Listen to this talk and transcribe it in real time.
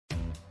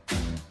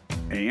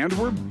And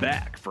we're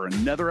back for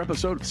another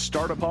episode of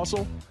Startup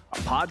Hustle, a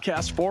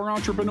podcast for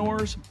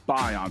entrepreneurs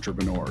by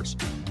entrepreneurs.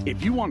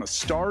 If you want to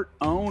start,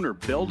 own, or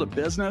build a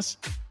business,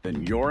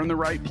 then you're in the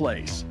right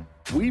place.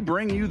 We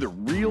bring you the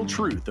real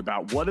truth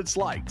about what it's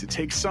like to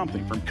take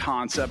something from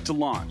concept to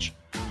launch.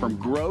 From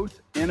growth,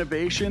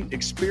 innovation,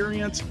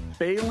 experience,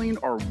 failing,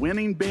 or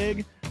winning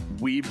big,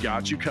 we've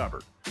got you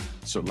covered.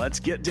 So let's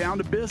get down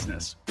to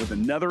business with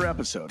another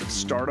episode of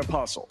Startup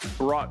Hustle,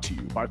 brought to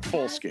you by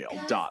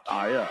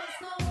Fullscale.io.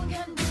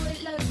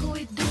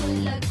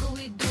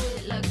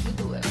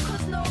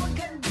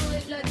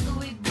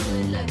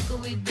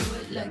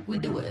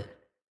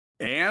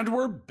 And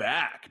we're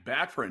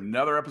back for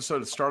another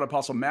episode of Startup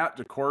Hustle. Matt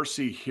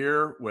DeCoursey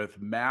here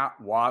with Matt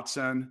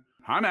Watson.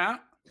 Hi,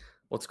 Matt.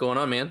 What's going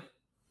on, man?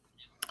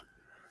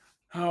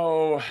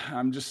 Oh,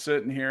 I'm just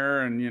sitting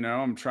here and,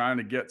 I'm trying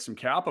to get some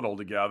capital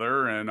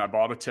together, and I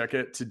bought a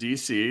ticket to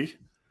DC,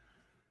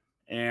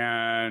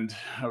 and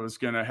I was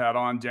going to head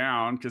on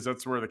down because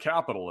that's where the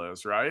capital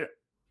is, right?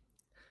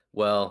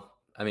 Well,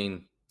 I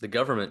mean, the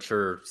government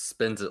sure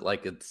spends it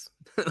like it's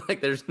like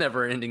there's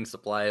never ending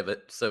supply of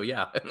it. So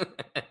yeah.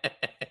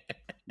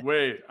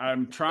 Wait,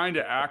 I'm trying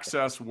to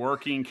access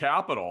working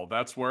capital.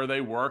 That's where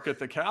they work at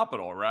the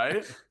Capitol,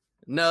 right?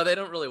 No, they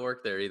don't really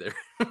work there either.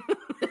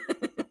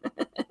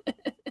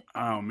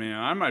 Oh man,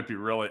 I might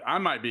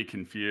be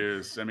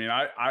confused. I mean,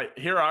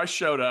 I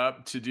showed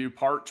up to do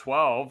part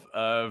 12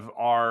 of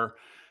our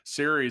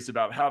series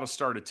about how to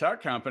start a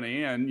tech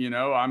company. And,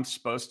 I'm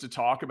supposed to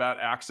talk about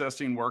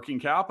accessing working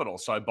capital.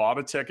 So I bought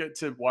a ticket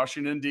to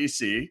Washington,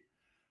 DC.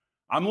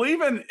 I'm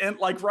leaving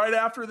right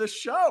after this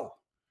show.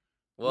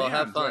 Well,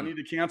 have fun. Do I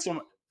need to cancel?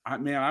 I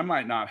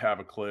might not have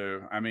a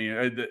clue. I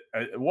mean,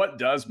 what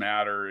does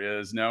matter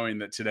is knowing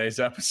that today's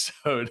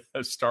episode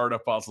of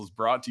Startup Hustle is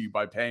brought to you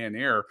by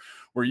Payoneer,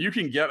 where you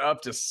can get up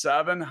to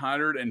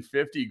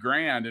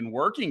 $750,000 in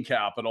working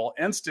capital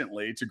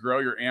instantly to grow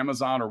your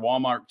Amazon or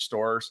Walmart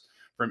stores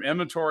from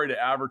inventory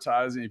to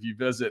advertising. If you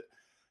visit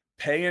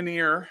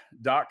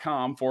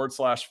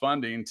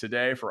Payoneer.com/funding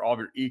today for all of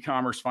your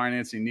e-commerce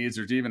financing needs,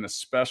 there's even a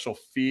special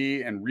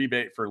fee and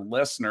rebate for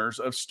listeners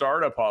of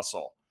Startup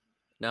Hustle.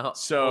 Now,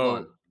 hold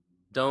on.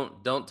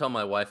 Don't tell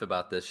my wife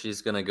about this.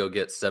 She's going to go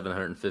get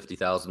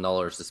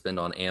 $750,000 to spend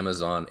on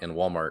Amazon and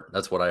Walmart.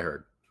 That's what I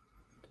heard.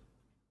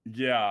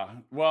 Yeah.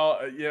 Well,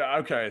 yeah.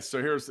 Okay.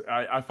 So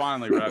I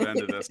finally read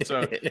into this.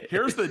 So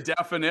here's the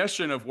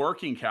definition of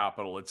working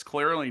capital. It's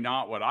clearly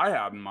not what I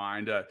had in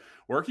mind.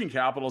 Working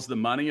capital is the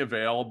money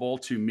available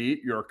to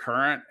meet your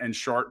current and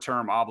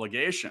short-term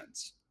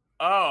obligations.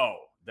 Oh,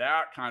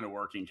 that kind of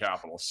working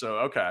capital. So,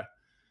 okay.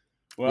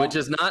 Well, which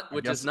is not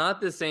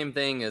the same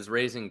thing as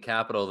raising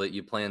capital that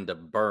you plan to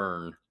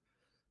burn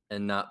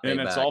and not pay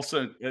back.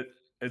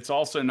 It's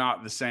also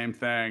not the same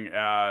thing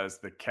as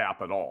the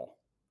capital.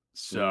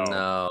 So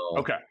no.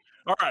 Okay.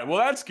 All right. Well,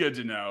 that's good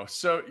to know.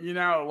 So,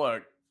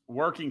 look,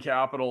 working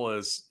capital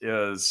is,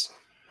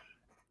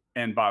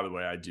 and by the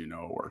way, I do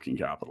know what working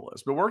capital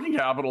is, but working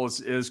capital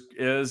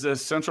is a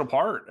central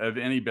part of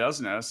any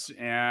business.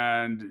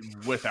 And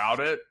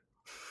without it,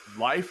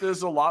 life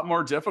is a lot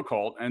more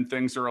difficult and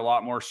things are a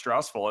lot more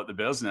stressful at the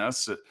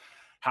business.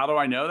 How do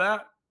I know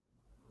that?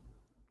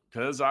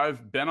 Because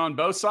I've been on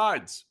both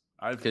sides.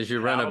 Because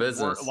you run a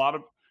business.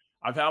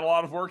 I've had a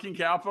lot of working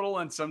capital,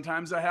 and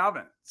sometimes I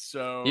haven't.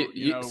 So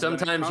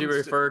sometimes you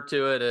refer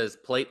to it as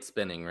plate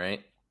spinning,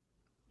 right?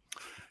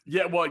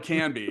 Yeah, well, it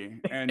can be,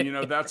 and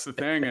that's the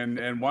thing.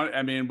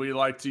 We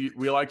like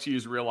to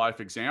use real life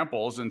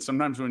examples, and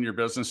sometimes when your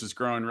business is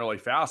growing really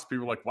fast,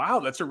 people are like, "Wow,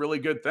 that's a really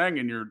good thing,"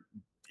 and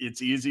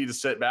it's easy to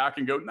sit back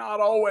and go, "Not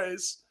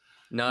always."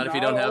 Not if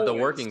you don't have the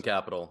working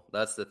capital.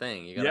 That's the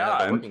thing. You got to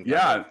have the working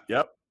capital.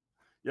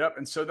 Yep.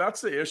 And so that's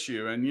the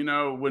issue. And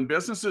when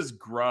businesses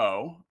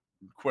grow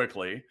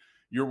quickly,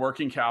 your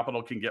working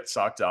capital can get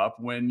sucked up.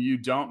 When you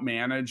don't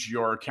manage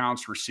your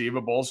accounts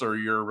receivables or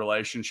your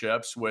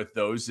relationships with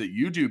those that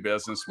you do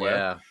business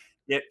with,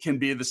 it can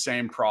be the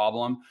same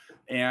problem.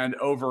 And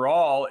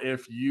overall,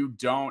 if you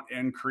don't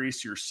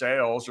increase your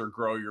sales or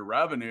grow your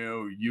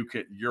revenue,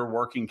 your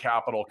working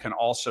capital can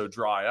also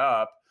dry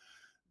up.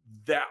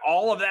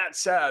 All of that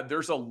said,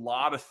 there's a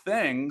lot of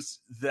things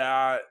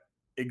that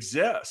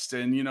exist.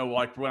 And,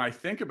 like when I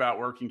think about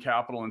working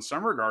capital in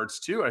some regards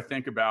too, I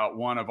think about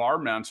one of our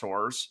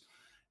mentors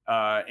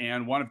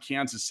and one of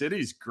Kansas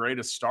City's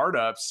greatest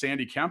startups,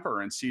 Sandy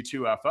Kemper and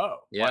C2FO.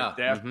 Yeah.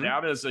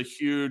 That is a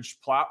huge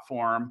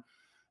platform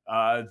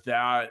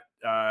that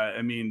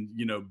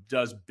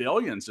does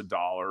billions of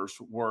dollars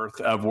worth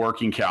of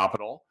working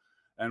capital.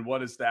 And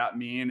what does that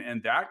mean?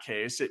 In that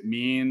case, it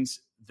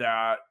means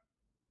that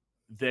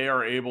they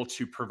are able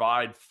to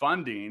provide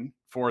funding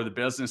for the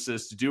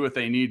businesses to do what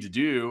they need to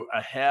do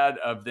ahead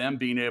of them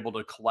being able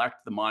to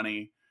collect the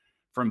money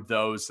from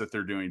those that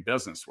they're doing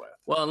business with.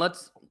 Well, and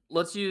let's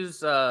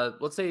use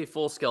let's say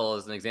Fullscale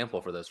as an example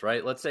for this,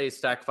 right? Let's say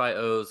Stackify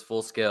owes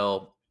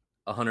Fullscale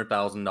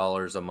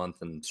 $100,000 a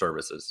month in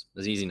services.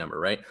 It's an easy number,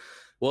 right?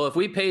 Well, if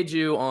we paid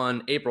you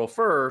on April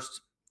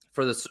 1st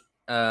for this,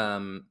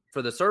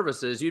 for the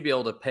services, you'd be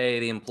able to pay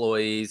the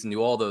employees and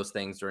do all those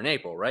things during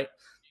April, right?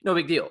 No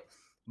big deal.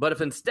 But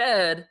if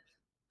instead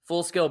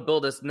Full Scale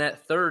billed us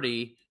net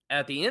 30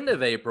 at the end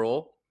of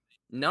April,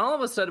 now all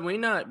of a sudden we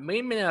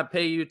may not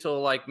pay you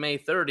till like May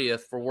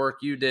 30th for work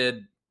you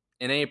did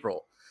in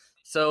April.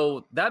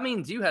 So that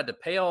means you had to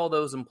pay all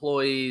those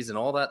employees and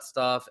all that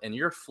stuff, and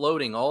you're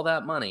floating all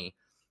that money.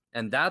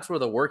 And that's where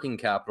the working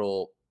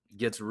capital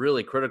gets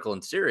really critical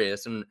and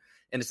serious. And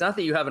it's not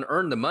that you haven't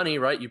earned the money,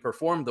 right? You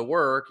performed the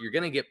work, you're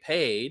going to get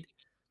paid,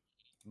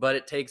 but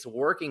it takes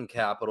working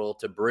capital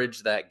to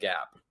bridge that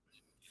gap.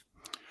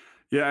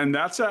 Yeah, and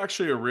that's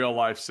actually a real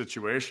life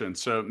situation.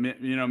 So,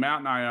 you know, Matt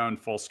and I own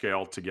Full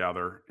Scale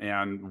together,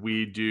 and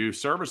we do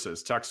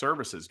services, tech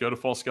services. Go to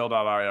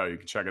fullscale.io, you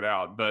can check it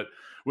out. But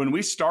when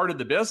we started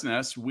the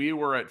business, we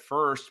were at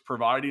first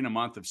providing a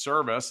month of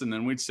service, and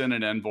then we'd send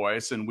an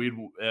invoice, and we'd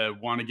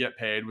want to get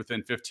paid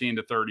within 15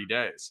 to 30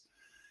 days.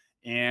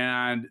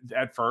 And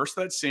at first,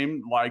 that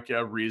seemed like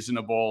a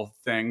reasonable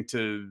thing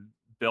to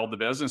build the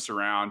business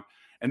around.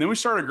 And then we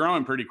started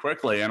growing pretty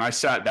quickly. And I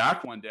sat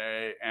back one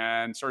day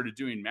and started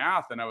doing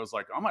math. And I was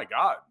like, oh my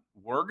God,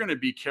 we're going to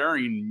be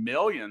carrying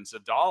millions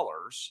of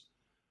dollars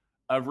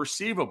of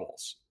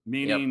receivables,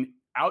 meaning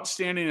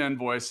outstanding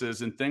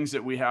invoices and things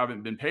that we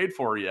haven't been paid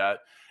for yet.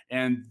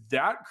 And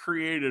that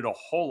created a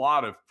whole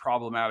lot of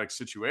problematic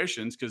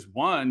situations because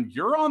one,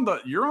 you're on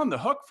the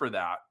hook for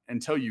that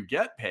until you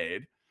get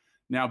paid.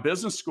 Now,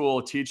 business school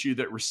will teach you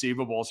that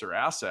receivables are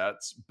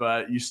assets,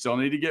 but you still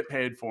need to get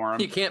paid for them.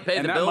 You can't pay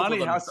the bill for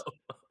them.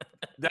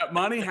 That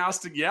money has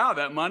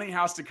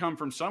to come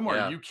from somewhere.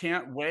 Yeah. You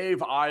can't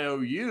waive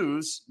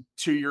IOUs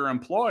to your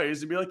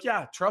employees and be like,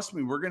 yeah, trust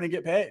me, we're going to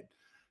get paid.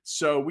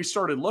 So we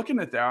started looking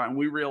at that and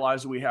we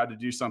realized we had to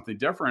do something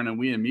different. And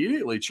we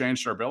immediately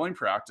changed our billing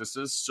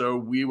practices. So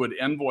we would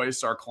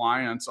invoice our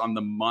clients on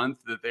the month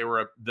that they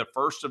were the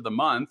first of the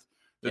month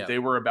that they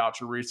were about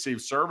to receive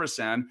service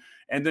in.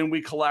 And then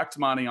we collect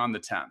money on the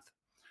 10th.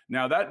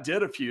 Now that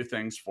did a few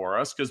things for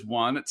us because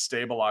one, it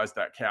stabilized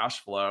that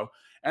cash flow.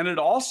 And it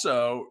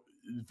also,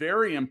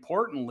 very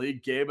importantly,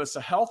 gave us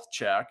a health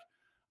check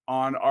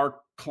on our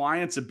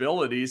clients'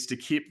 abilities to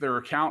keep their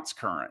accounts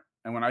current.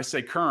 And when I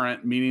say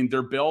current, meaning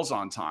their bills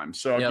on time.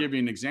 So I'll give you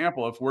an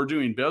example. If we're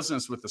doing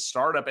business with a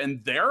startup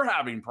and they're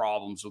having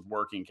problems with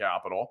working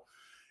capital,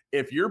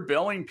 if you're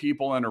billing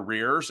people in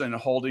arrears and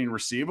holding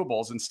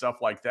receivables and stuff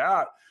like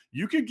that,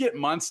 you could get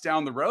months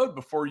down the road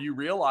before you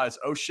realize,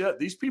 oh shit,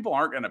 these people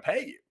aren't going to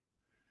pay you.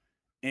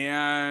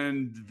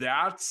 And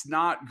that's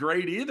not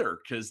great either,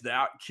 because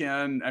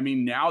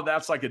now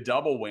that's like a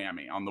double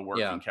whammy on the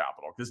working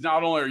capital. Because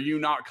not only are you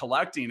not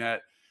collecting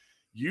it,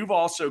 you've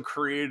also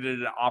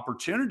created an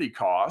opportunity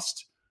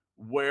cost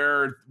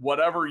where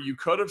whatever you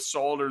could have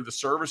sold or the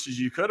services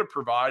you could have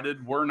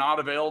provided were not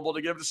available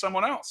to give to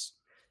someone else.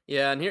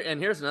 Yeah, and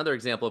here's another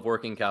example of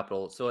working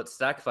capital. So at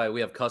Stackify,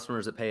 we have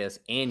customers that pay us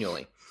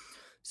annually.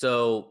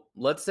 So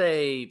let's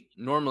say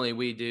normally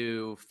we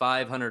do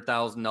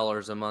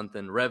 $500,000 a month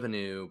in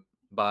revenue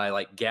by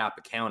like GAAP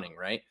accounting,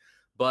 right?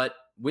 But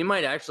we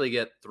might actually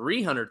get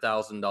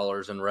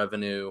 $300,000 in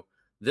revenue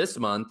this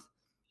month,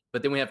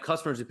 but then we have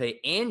customers who pay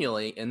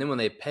annually. And then when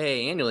they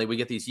pay annually, we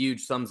get these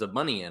huge sums of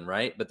money in,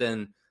 right? But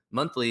then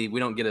monthly, we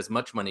don't get as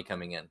much money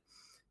coming in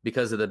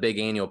because of the big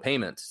annual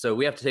payments. So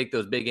we have to take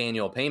those big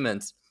annual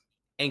payments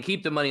and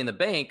keep the money in the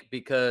bank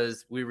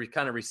because we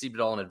kind of received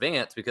it all in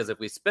advance, because if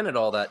we spend it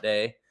all that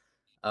day,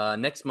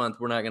 next month,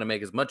 we're not going to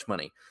make as much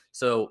money.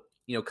 So,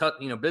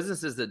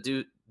 businesses that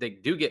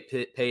do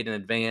get paid in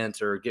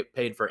advance or get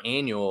paid for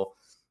annual,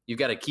 you've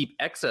got to keep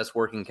excess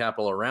working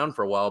capital around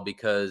for a while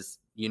because,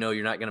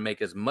 you're not going to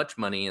make as much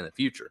money in the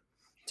future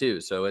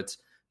too. So it's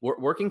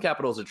working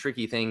capital is a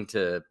tricky thing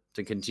to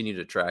continue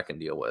to track and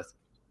deal with.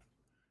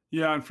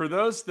 Yeah, and for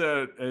those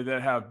that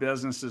have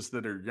businesses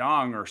that are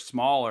young or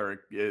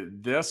smaller,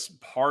 this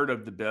part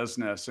of the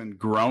business and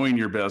growing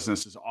your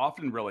business is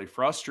often really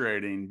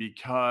frustrating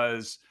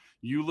because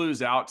you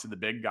lose out to the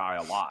big guy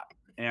a lot.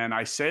 And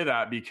I say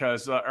that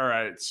because, all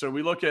right, so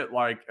we look at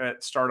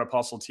Startup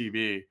Hustle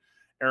TV,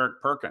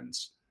 Eric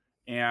Perkins,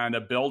 and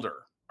a builder.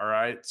 All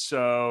right,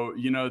 so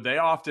they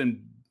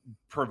often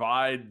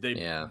buy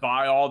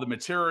all the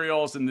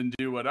materials and then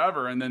do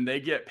whatever, and then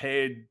they get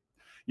paid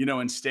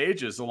in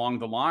stages along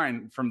the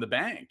line from the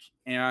bank.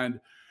 And,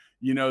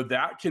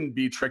 that can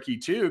be tricky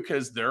too,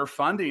 because they're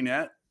funding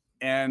it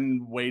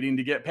and waiting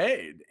to get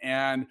paid.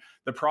 And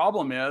the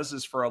problem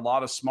is for a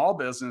lot of small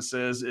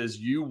businesses is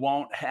you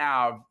won't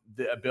have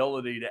the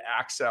ability to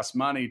access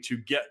money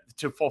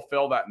to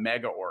fulfill that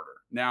mega order.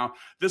 Now,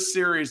 this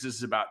series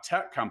is about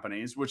tech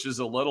companies, which is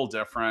a little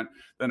different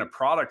than a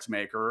product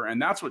maker.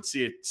 And that's what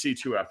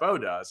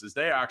C2FO does, is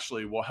they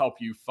actually will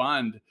help you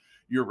fund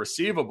your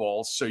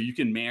receivables so you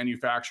can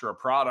manufacture a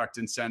product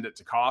and send it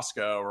to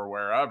Costco or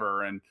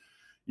wherever and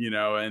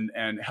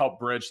help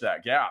bridge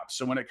that gap.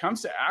 So when it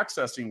comes to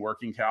accessing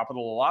working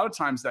capital, a lot of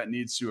times that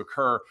needs to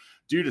occur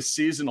due to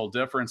seasonal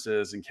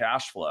differences in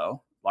cash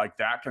flow. Like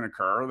that can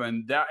occur.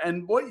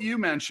 And what you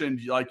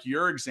mentioned, like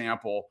your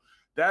example,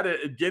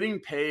 getting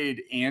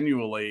paid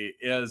annually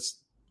is,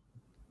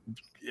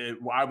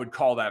 I would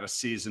call that a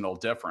seasonal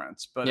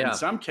difference. But in Yeah.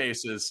 some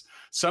cases,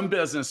 some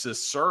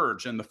businesses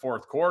surge in the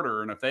fourth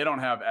quarter. And if they don't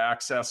have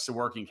access to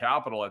working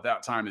capital at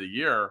that time of the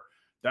year,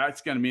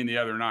 that's going to mean the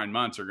other 9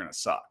 months are going to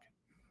suck.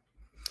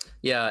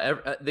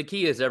 Yeah, the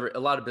key is a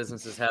lot of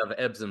businesses have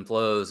ebbs and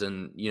flows,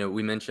 and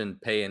we mentioned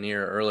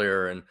Payoneer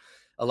earlier, and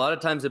a lot of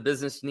times a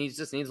business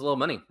just needs a little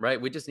money, right?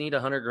 We just need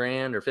 100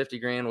 grand or 50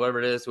 grand, whatever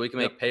it is, so we can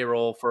make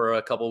payroll for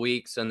a couple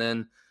weeks, and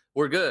then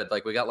we're good.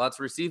 Like, we got lots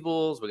of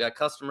receivables, we got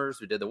customers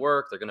who did the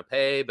work, they're going to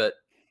pay, but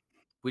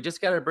we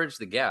just got to bridge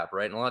the gap,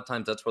 right? And a lot of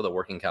times that's where the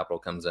working capital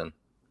comes in.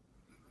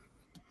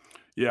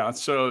 Yeah.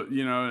 So,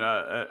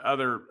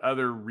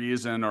 other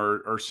reason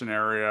or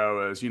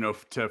scenario is,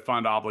 to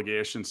fund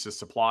obligations to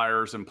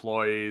suppliers,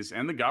 employees,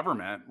 and the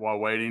government while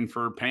waiting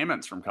for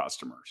payments from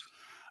customers.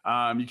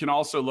 You can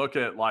also look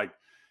at, like,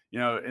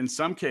 in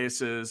some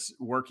cases,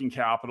 working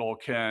capital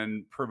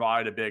can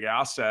provide a big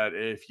asset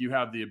if you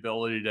have the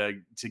ability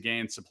to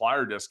gain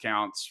supplier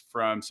discounts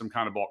from some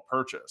kind of bulk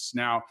purchase.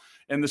 Now,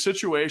 in the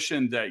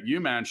situation that you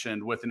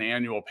mentioned with an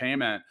annual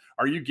payment,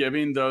 are you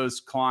giving those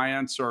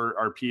clients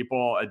or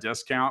people a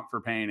discount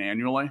for paying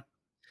annually?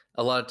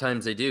 A lot of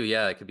times they do.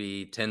 Yeah. It could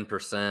be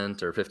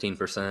 10% or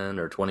 15%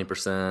 or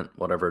 20%,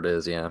 whatever it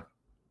is. Yeah.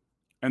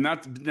 And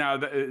that's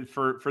now,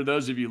 for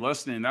those of you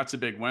listening, that's a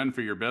big win for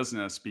your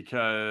business,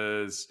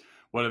 because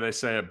what do they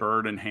say? A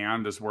bird in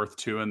hand is worth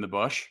two in the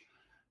bush.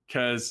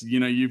 Because,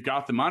 you've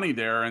got the money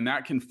there, and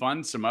that can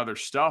fund some other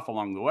stuff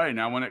along the way.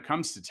 Now, when it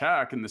comes to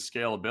tech and the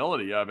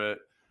scalability of it,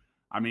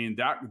 I mean,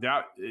 that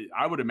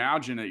I would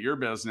imagine at your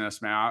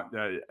business, Matt,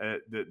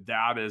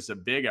 that is a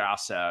big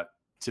asset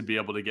to be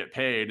able to get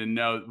paid, and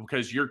know,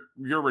 because you're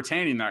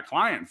retaining that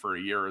client for a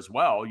year as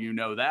well.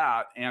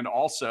 That, and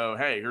also,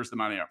 hey, here's the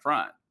money up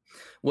front.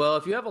 Well,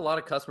 if you have a lot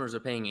of customers that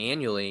are paying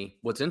annually,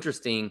 what's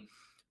interesting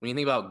when you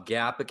think about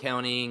GAAP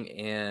accounting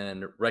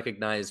and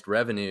recognized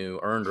revenue,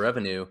 earned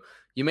revenue,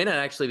 you may not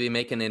actually be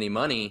making any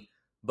money,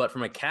 but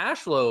from a cash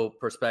flow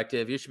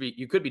perspective,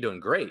 you could be doing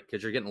great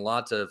because you're getting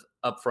lots of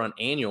upfront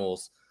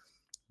annuals,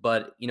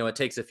 but it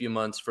takes a few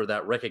months for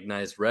that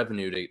recognized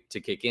revenue to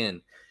kick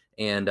in.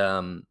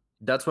 And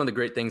that's one of the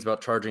great things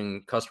about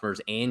charging customers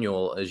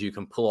annual, is you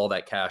can pull all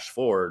that cash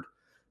forward.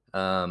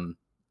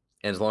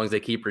 And as long as they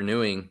keep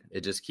renewing,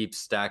 it just keeps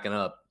stacking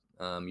up.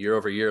 Year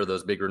over year,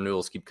 those big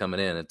renewals keep coming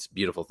in. It's a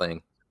beautiful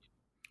thing.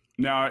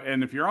 Now,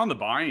 and if you're on the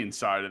buying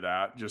side of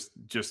that,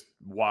 just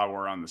while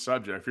we're on the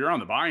subject, if you're on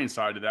the buying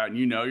side of that and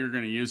you're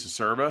going to use a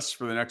service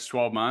for the next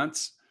 12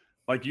 months,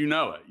 like, you're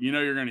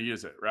going to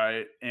use it,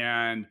 right?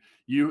 And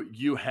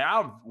you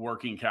have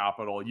working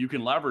capital, you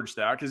can leverage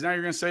that, because now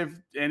you're going to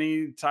save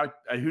any type,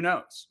 who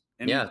knows?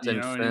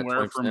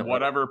 Anywhere from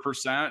whatever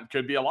percent,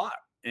 could be a lot.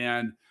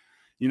 And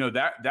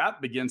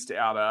that begins to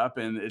add up,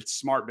 and it's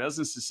smart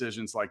business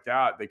decisions like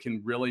that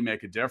can really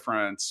make a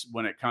difference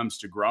when it comes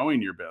to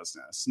growing your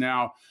business.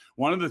 Now,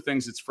 one of the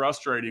things that's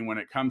frustrating when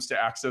it comes to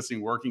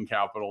accessing working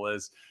capital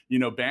is,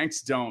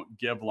 banks don't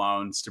give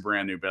loans to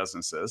brand new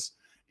businesses.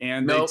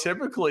 And Nope.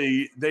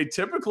 they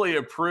typically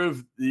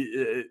approve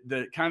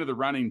the kind of the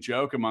running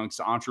joke amongst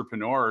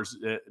entrepreneurs,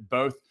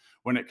 both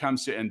when it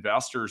comes to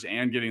investors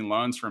and getting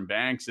loans from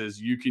banks, is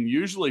you can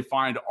usually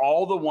find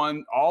all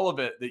of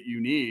it that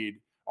you need.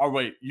 Or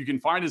wait, you can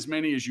find as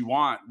many as you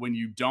want when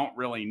you don't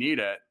really need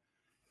it.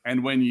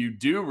 And when you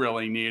do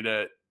really need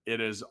it, it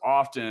is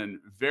often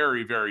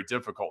very, very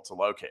difficult to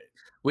locate.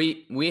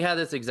 We had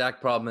this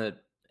exact problem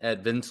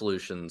at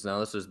VinSolutions.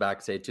 Now, this was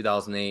back, say,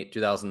 2008,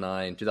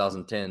 2009,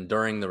 2010,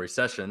 during the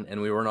recession,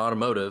 and we were in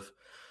automotive,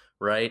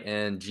 right?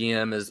 And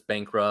GM is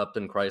bankrupt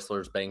and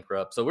Chrysler's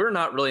bankrupt. So we were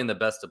not really in the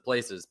best of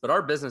places, but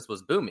our business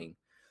was booming.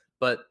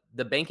 But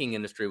the banking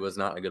industry was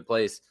not in a good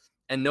place,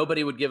 and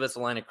nobody would give us a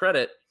line of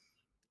credit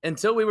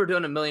until we were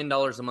doing $1 million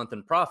a month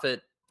in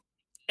profit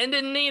and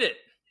didn't need it.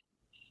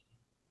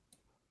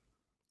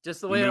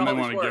 Just the way it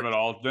always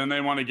works. Then they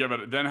want to give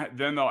it. Then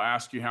they'll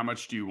ask you, how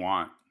much do you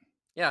want?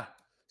 Yeah.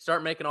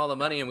 Start making all the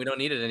money and we don't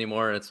need it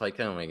anymore. And it's like,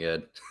 oh my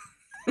God.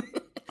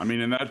 I mean,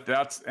 and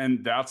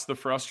that's the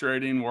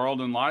frustrating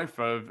world in life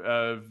of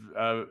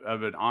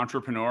an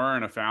entrepreneur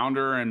and a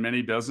founder and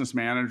many business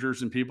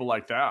managers and people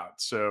like that.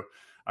 So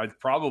it's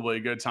probably a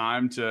good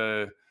time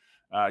to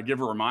give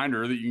a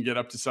reminder that you can get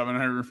up to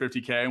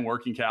 $750K in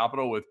working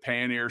capital with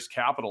Payoneer's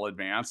Capital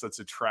Advance. That's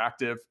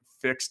attractive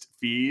fixed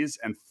fees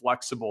and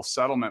flexible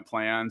settlement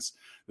plans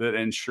that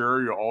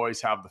ensure you'll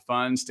always have the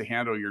funds to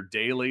handle your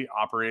daily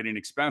operating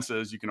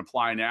expenses. You can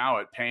apply now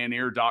at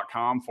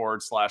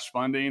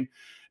payoneer.com/funding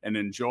and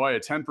enjoy a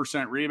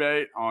 10%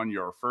 rebate on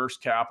your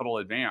first capital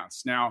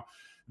advance. Now,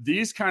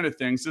 these kind of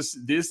things,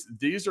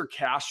 these are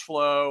cash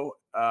flow,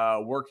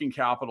 working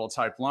capital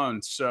type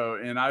loans. So,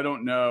 and I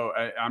don't know,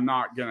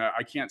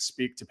 I can't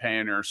speak to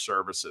Payoneer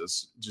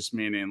services, just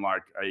meaning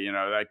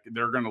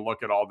they're going to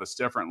look at all this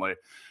differently.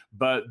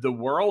 But the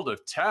world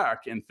of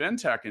tech and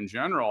fintech in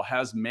general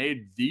has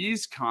made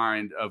these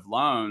kind of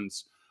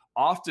loans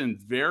often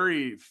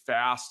very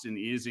fast and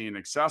easy and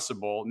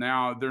accessible.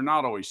 Now, they're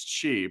not always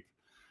cheap,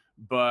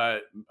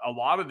 But a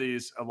lot of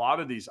these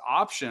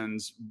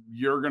options,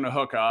 you're going to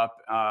hook up.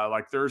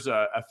 Like there's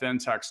a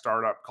fintech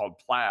startup called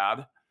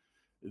Plaid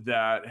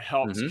that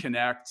helps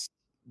connect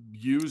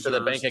to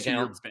the bank users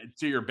account,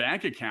 to your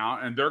bank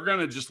account, and they're going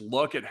to just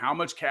look at how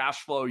much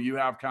cash flow you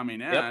have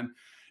coming in. Yep.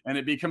 And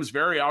it becomes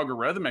very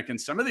algorithmic. And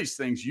some of these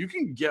things you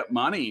can get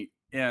money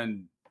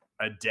in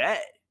a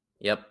day.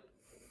 Yep.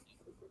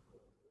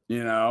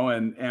 You know,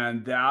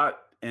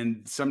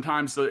 and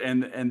sometimes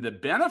the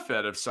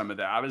benefit of some of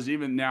that is,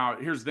 even now,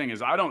 here's the thing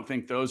is, I don't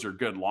think those are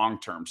good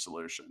long-term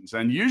solutions.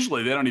 And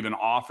usually they don't even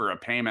offer a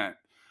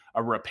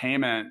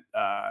repayment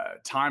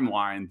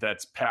timeline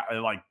that's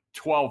like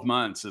 12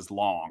 months is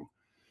long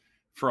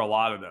for a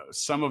lot of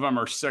those. Some of them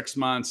are 6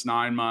 months,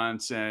 9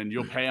 months, and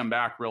you'll pay them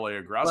back really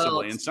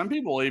aggressively. And some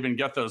people even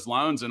get those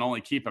loans and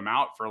only keep them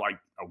out for like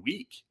a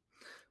week.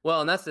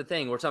 Well, and that's the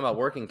thing. We're talking about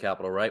working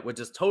capital, right? Which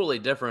is totally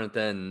different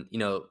than,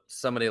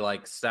 somebody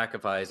like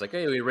Stackify is like,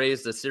 hey, we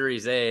raised a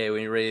Series A,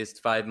 we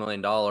raised $5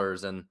 million,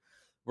 and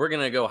we're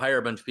going to go hire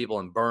a bunch of people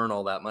and burn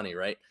all that money,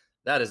 right?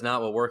 That is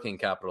not what working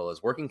capital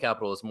is. Working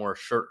capital is more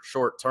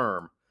short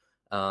term.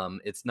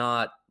 It's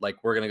not like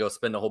we're going to go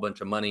spend a whole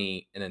bunch of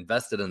money and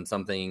invest it in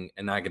something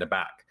and not get it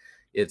back.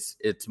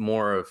 It's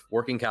more of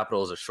working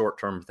capital is a short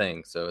term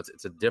thing. So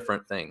it's a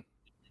different thing.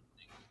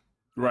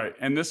 Right.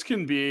 And this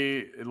can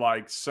be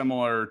like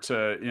similar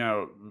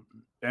to,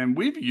 and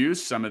we've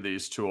used some of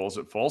these tools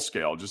at full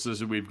scale just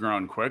as we've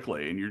grown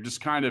quickly. And you're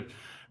just kind of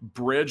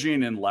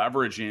bridging and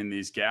leveraging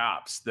these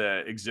gaps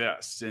that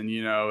exist. And,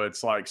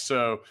 it's like,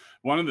 so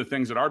one of the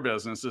things at our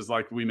business is,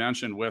 like we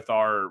mentioned with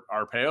our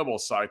payable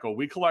cycle,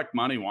 we collect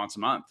money once a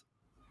month.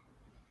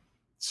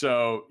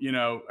 So,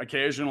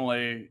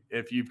 occasionally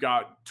if you've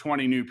got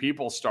 20 new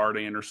people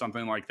starting or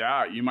something like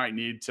that, you might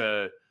need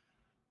to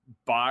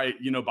buy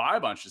a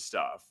bunch of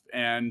stuff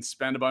and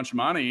spend a bunch of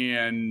money,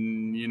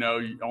 and,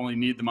 you only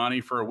need the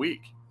money for a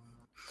week.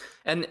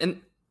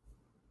 And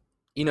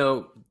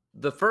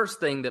the first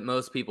thing that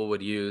most people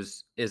would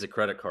use is a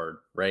credit card,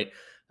 right?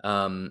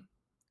 In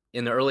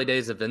the early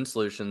days of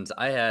VinSolutions,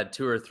 I had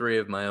 2 or 3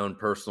 of my own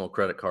personal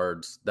credit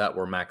cards that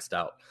were maxed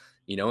out.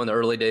 In the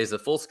early days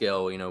of Full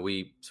Scale,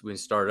 we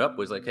started up,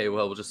 was like, hey,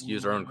 well, we'll just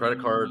use our own credit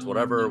cards,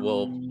 whatever.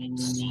 We'll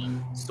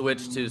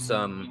switch to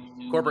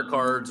some corporate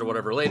cards or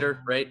whatever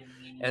later, right?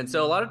 And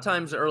so a lot of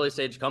times, the early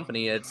stage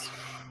company, it's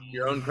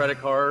your own credit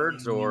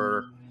cards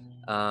or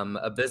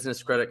a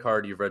business credit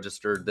card you've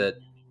registered that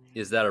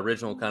is that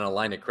original kind of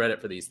line of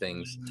credit for these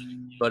things.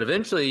 But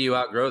eventually you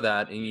outgrow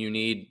that and you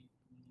need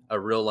a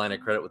real line of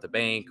credit with the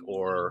bank,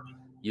 or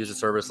use a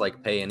service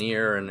like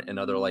Payoneer and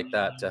other like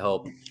that to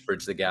help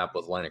bridge the gap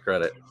with line of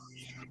credit.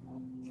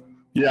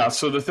 Yeah.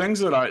 So the things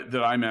that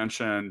I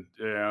mentioned,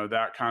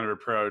 that kind of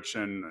approach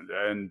and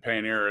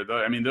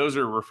Payoneer, those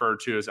are referred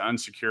to as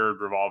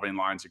unsecured revolving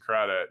lines of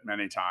credit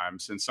many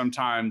times. And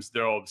sometimes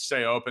they'll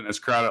stay open as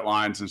credit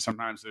lines, and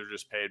sometimes they're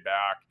just paid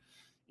back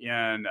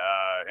in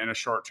a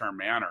short-term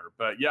manner.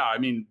 But yeah,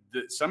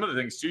 some of the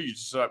things too, you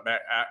just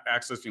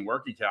accessing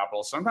working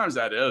capital. Sometimes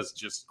that is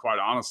just, quite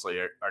honestly,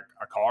 a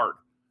card,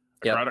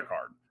 credit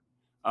card.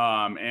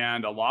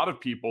 And a lot of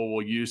people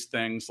will use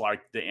things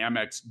like the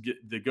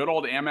good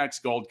old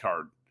Amex Gold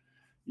Card,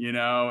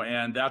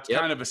 and that's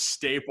kind of a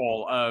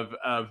staple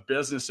of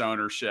business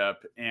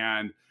ownership.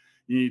 And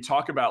you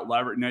talk about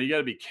leverage. Now you got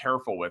to be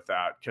careful with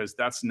that, because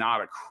that's not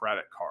a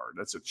credit card.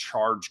 That's a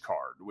charge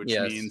card, which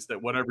means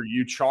that whatever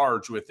you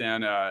charge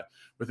within a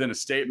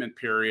statement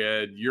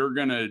period, you're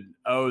going to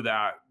owe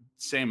that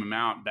same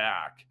amount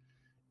back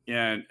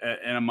in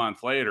a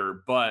month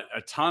later. But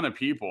a ton of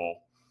people,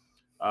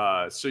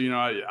 I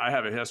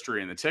have a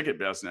history in the ticket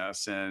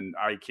business, and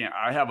I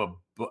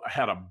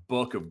had a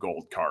book of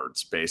gold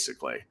cards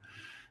basically.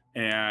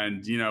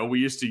 And, we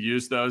used to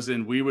use those,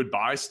 and we would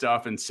buy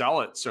stuff and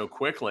sell it so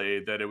quickly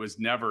that it was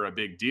never a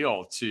big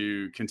deal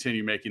to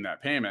continue making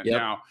that payment. Yep.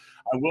 Now,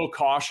 I will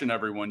caution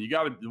everyone, you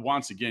got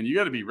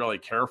to be really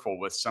careful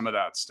with some of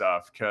that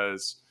stuff,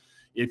 because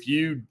if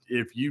you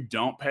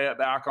don't pay it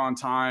back on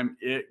time,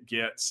 it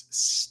gets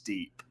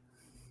steep.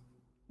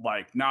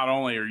 Like, not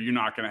only are you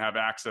not going to have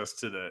access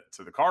to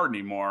the card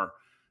anymore,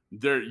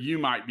 you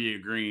might be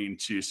agreeing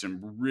to some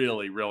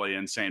really, really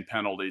insane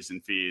penalties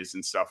and fees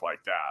and stuff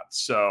like that.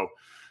 So,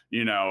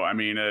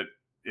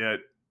 it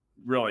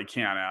really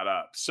can't add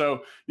up.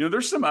 So,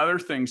 there's some other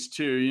things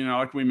too,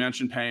 like we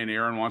mentioned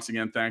Payoneer, and once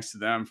again, thanks to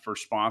them for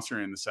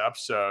sponsoring this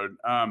episode.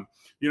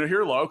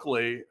 Here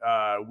locally,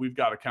 we've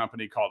got a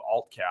company called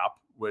AltCap,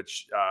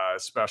 which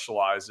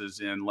specializes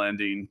in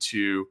lending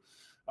to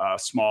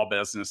small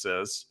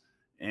businesses.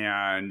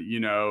 And,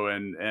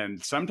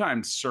 and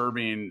sometimes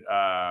serving,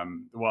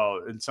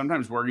 and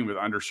sometimes working with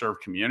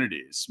underserved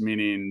communities,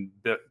 meaning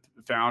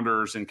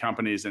founders and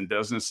companies and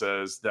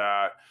businesses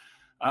that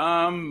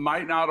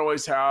might not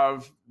always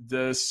have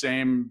the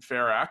same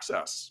fair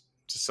access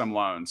to some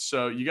loans.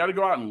 So you got to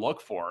go out and look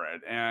for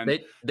it. And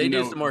they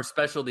do some more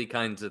specialty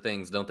kinds of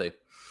things, don't they?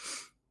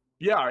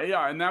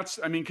 Yeah, and that's,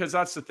 I mean, because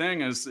that's the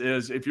thing is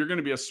if you're going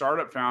to be a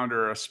startup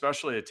founder,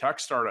 especially a tech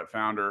startup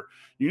founder,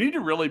 you need to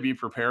really be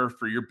prepared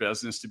for your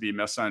business to be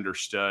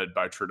misunderstood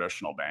by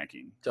traditional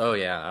banking. Oh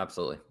yeah,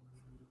 absolutely.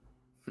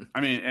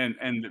 I mean, and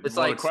It's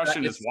well, the like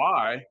question is it's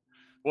why.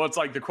 Well, it's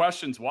like the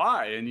question's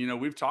why, and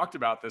we've talked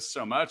about this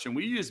so much, and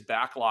we use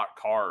Backlot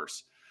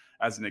Cars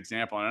as an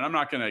example. And I'm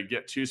not going to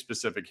get too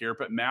specific here,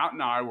 but Matt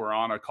and I were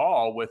on a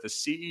call with the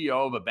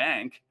CEO of a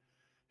bank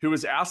who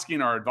was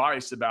asking our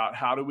advice about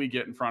how do we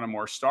get in front of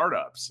more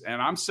startups.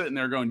 And I'm sitting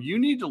there going, you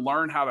need to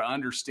learn how to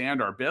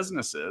understand our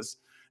businesses.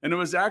 And it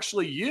was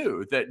actually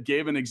you that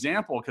gave an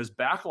example, because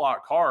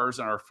Backlot Cars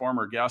and our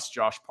former guest,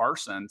 Josh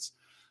Parsons,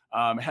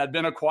 had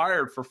been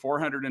acquired for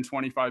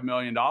 $425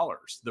 million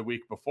the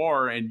week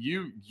before. And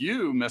you,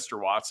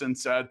 Mr. Watson,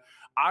 said,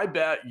 I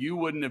bet you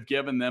wouldn't have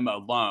given them a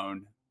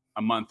loan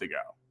a month ago,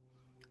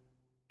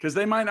 because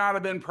they might not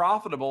have been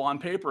profitable on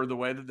paper the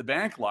way that the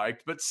bank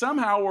liked, but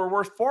somehow were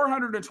worth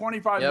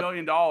 $425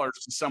 million to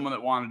someone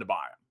that wanted to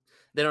buy them.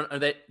 They don't.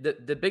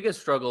 The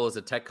biggest struggle as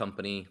a tech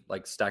company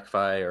like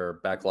StackFi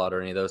or Backlot or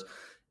any of those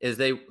is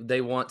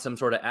they want some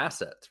sort of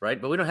assets, right?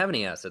 But we don't have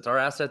any assets. Our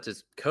assets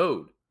is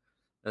code,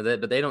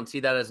 but they don't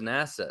see that as an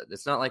asset.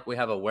 It's not like we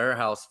have a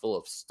warehouse full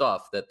of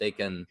stuff that they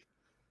can,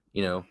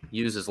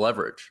 use as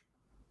leverage.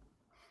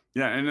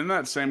 Yeah, and in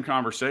that same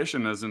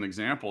conversation, as an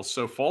example,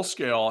 so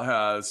Fullscale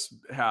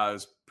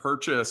has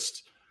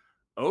purchased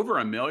over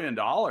 $1 million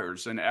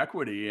in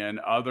equity in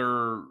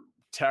other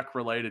tech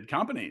related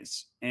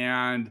companies,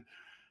 and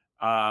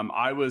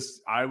I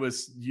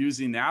was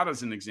using that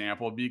as an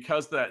example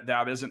because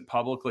that isn't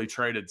publicly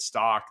traded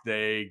stock.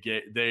 They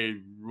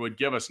would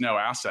give us no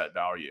asset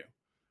value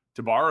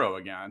to borrow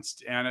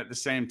against, and at the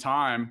same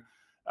time.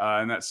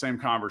 In that same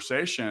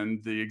conversation,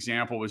 the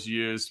example was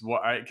used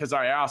because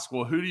I asked,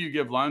 well, who do you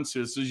give loans to?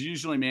 This is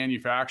usually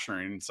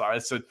manufacturing. And so I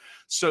said,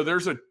 so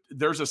there's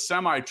a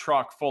semi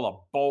truck full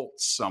of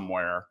bolts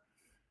somewhere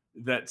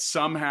that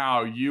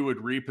somehow you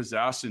would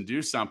repossess and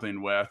do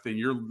something with, and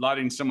you're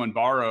letting someone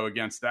borrow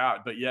against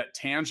that, but yet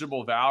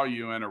tangible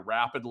value in a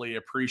rapidly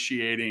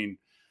appreciating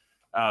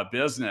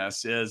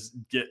business is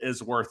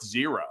worth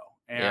zero.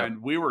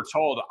 And we were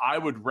told I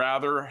would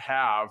rather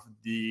have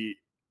the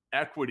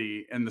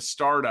equity in the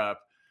startup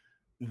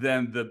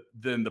than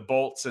the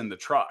bolts in the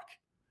truck.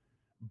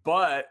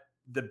 But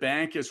the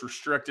bank is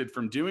restricted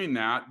from doing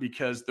that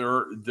because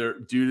they're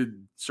due to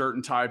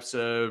certain types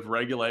of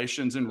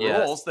regulations and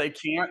rules. They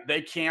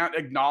can't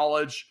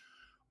acknowledge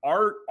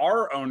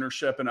our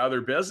ownership in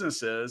other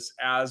businesses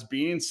as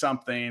being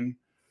something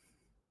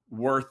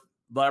worth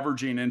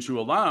leveraging into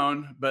a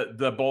loan, but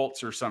the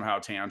bolts are somehow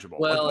tangible.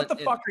 Well, what the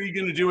fuck are you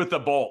going to do with the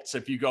bolts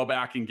if you go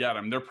back and get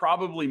them? They're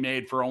probably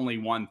made for only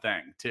one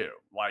thing too.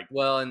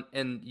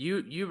 And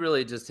you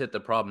really just hit the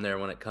problem there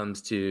when it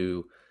comes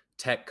to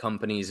tech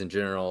companies in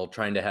general,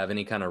 trying to have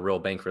any kind of real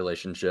bank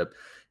relationship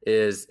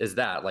is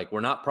that like,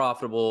 we're not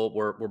profitable.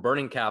 We're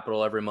burning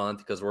capital every month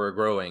because we're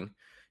growing.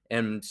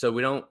 And so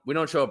we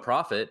don't show a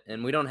profit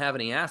and we don't have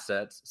any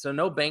assets. So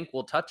no bank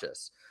will touch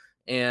us.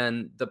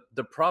 And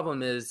the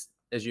problem is,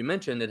 as you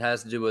mentioned, it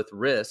has to do with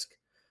risk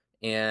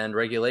and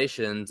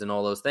regulations and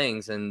all those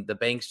things, and the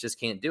banks just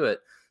can't do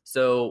it.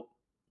 So,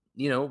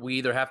 we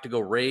either have to go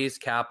raise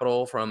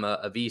capital from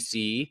a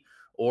VC,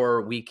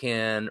 or we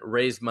can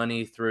raise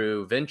money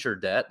through venture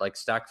debt. Like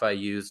StackFi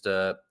used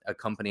a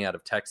company out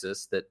of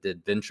Texas that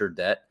did venture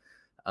debt.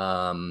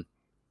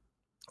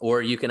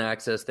 Or you can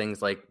access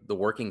things like the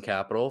working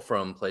capital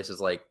from places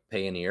like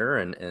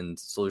Payoneer and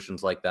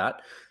solutions like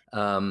that.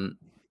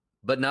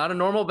 But not a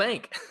normal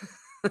bank.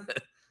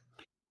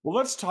 Well,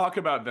 let's talk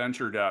about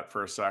venture debt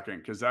for a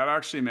second, because that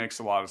actually makes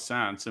a lot of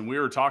sense. And we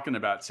were talking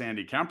about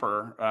Sandy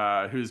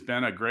Kemper, who's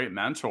been a great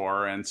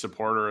mentor and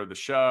supporter of the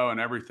show and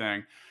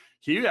everything.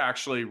 He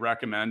actually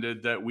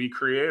recommended that we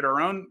create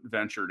our own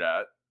venture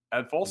debt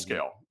at Fullscale.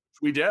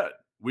 Mm-hmm. We did.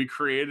 We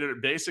created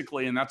it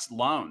basically, and that's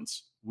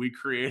loans. We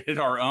created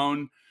our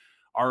own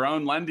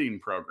lending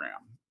program.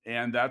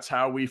 And that's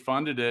how we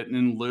funded it,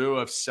 in lieu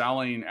of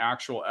selling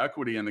actual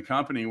equity in the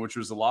company, which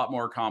was a lot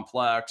more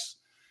complex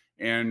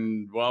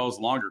and it was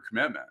a longer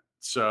commitment.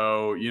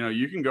 So,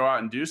 you can go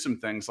out and do some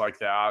things like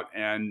that.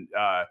 And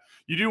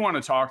you do want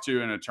to talk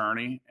to an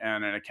attorney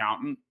and an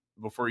accountant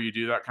before you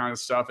do that kind of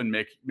stuff, and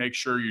make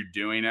sure you're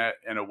doing it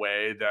in a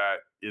way that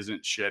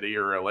isn't shitty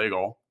or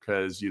illegal,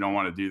 because you don't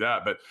want to do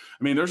that. But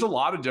I mean, there's a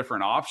lot of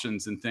different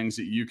options and things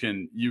that you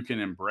can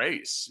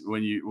embrace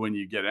when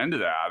you get into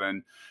that.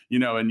 And,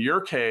 in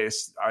your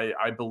case,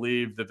 I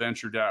believe the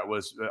venture debt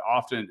was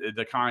often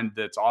the kind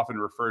that's often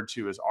referred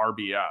to as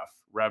RBF,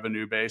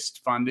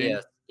 revenue-based funding.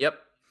 Yes. Yep.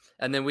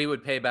 And then we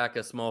would pay back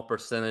a small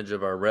percentage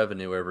of our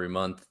revenue every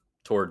month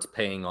towards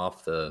paying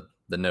off the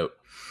note.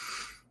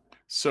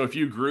 So if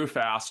you grew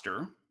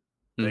faster,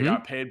 they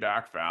got paid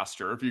back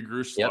faster. If you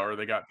grew slower,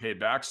 they got paid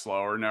back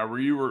slower. Now,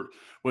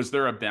 was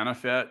there a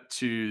benefit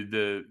to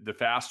the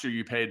faster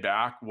you paid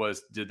back?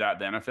 Did that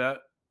benefit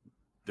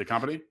the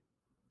company?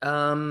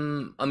 I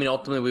mean,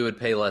 ultimately we would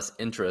pay less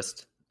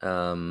interest.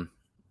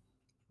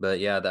 But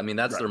yeah, I mean,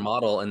 that's Right. their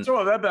model. And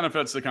So that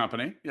benefits the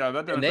company. Yeah,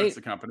 that and benefits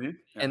the company.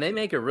 Yeah. and they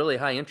make a really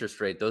high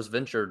interest rate. Those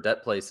venture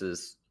debt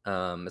places,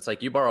 it's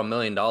like you borrow $1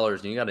 million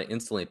and you got to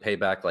instantly pay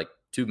back like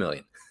 2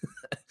 million,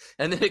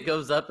 and then it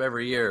goes up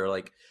every year.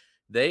 Like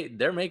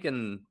they're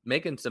making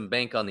some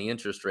bank on the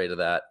interest rate of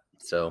that.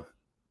 So,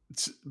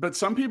 But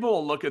some people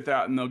will look at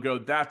that and they'll go,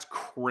 "That's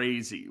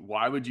crazy.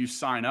 Why would you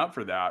sign up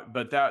for that?"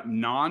 But that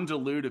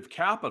non-dilutive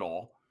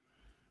capital,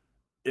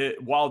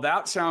 while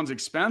that sounds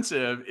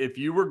expensive, if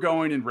you were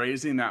going and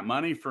raising that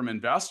money from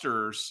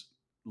investors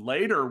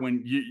later,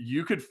 when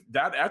you could,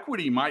 that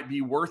equity might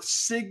be worth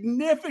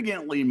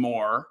significantly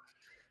more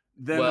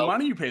than the well,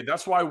 money you paid.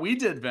 That's why we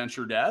did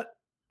venture debt.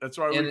 That's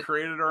why we and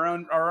created our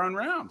own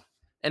round.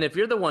 and if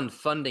you're the one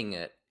funding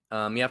it,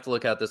 you have to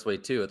look at it this way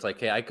too. It's like,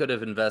 hey, I could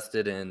have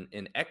invested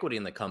in equity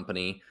in the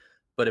company,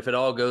 but if it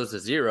all goes to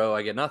zero,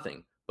 I get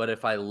nothing. But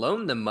if I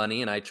loan them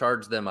money and I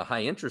charge them a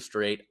high interest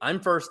rate, I'm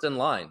first in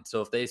line.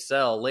 So if they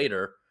sell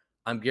later,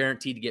 I'm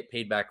guaranteed to get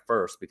paid back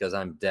first because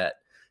I'm debt.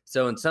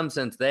 So in some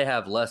sense, they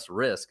have less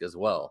risk as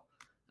well.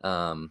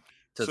 So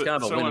it's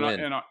kind of a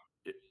win-win.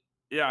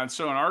 Yeah. And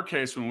so in our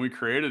case, when we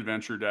created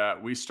venture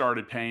debt, we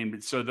started paying.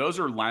 So those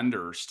are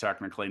lenders,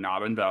 technically,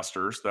 not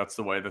investors. That's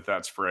the way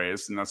that's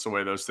phrased. And that's the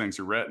way those things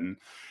are written.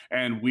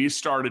 And we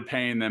started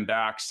paying them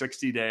back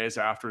 60 days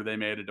after they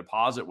made a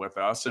deposit with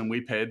us. And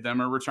we paid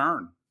them a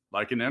return,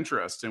 like an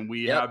interest. And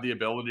we had the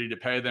ability to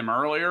pay them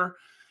earlier.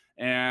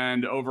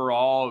 And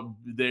overall,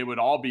 they would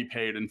all be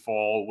paid in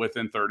full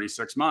within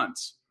 36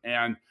 months.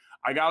 And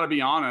I got to be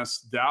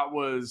honest, that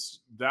was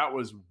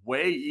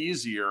way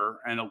easier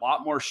and a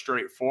lot more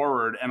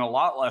straightforward and a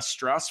lot less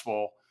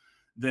stressful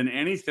than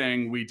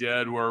anything we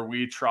did where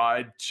we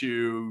tried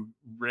to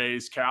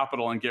raise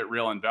capital and get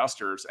real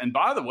investors. And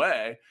by the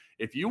way,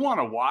 if you want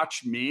to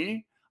watch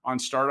me on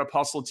Startup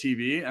Hustle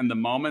TV and the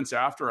moments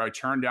after I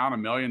turned down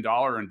 $1 million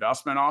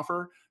investment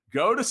offer,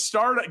 go to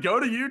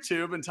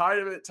YouTube and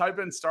type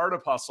in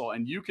Startup Hustle,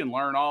 and you can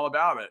learn all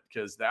about it,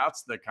 because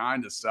that's the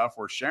kind of stuff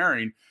we're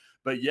sharing.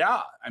 But yeah,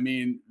 I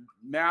mean,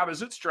 Matt,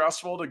 is it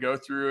stressful to go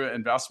through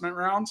investment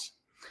rounds?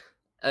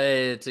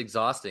 It's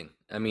exhausting.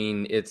 I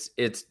mean, it's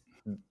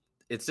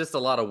just a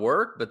lot of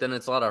work, but then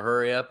it's a lot of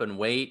hurry up and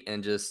wait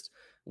and just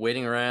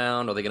waiting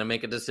around. Are they going to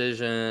make a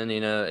decision? You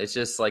know, it's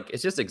just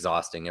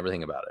exhausting,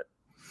 everything about it.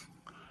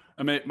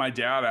 I mean, my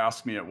dad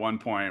asked me at one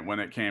point when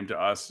it came to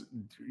us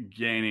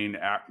gaining,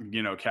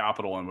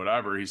 capital and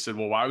whatever, he said,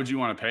 "Well, why would you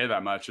want to pay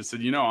that much?" I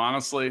said,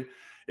 honestly,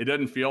 it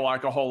doesn't feel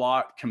like a whole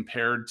lot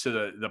compared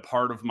to the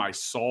part of my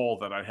soul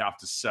that I have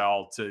to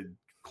sell to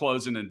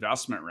close an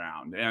investment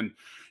round. And,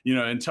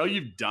 until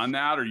you've done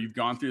that or you've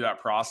gone through that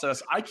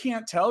process, I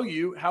can't tell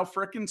you how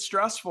freaking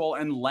stressful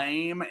and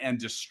lame and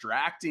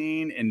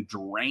distracting and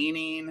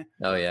draining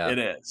it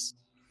is.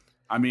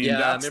 I mean,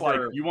 that's like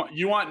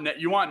you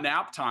want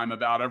nap time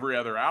about every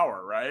other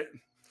hour, right?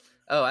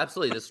 Oh,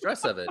 absolutely. The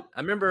stress of it.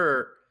 I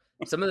remember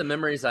some of the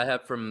memories I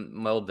have from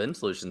my old Vin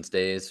Solutions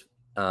days.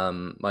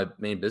 My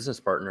main business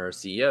partner,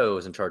 CEO,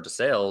 was in charge of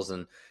sales,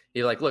 and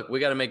he's like, "Look, we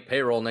got to make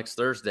payroll next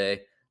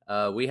Thursday.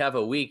 We have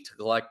a week to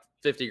collect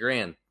 50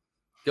 grand.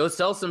 Go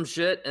sell some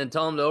shit and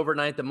tell them to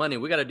overnight the money.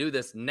 We got to do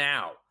this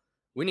now.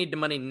 We need the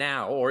money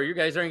now, or you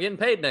guys aren't getting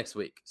paid next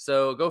week.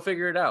 So go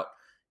figure it out."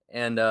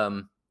 And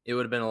it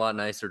would have been a lot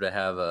nicer to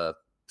have a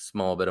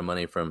small bit of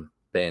money from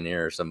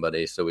Payoneer or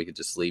somebody so we could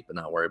just sleep and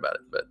not worry about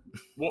it. But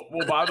well,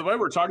 by the way,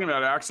 we're talking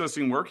about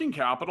accessing working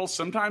capital.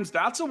 Sometimes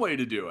that's a way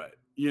to do it.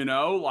 Get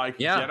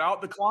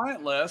out the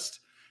client list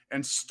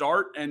and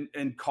start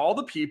and call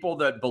the people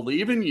that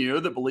believe in you,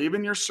 that believe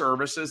in your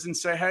services, and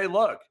say, "Hey,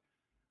 look,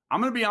 I'm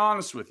going to be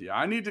honest with you.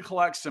 I need to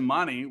collect some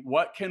money.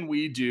 What can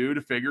we do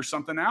to figure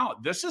something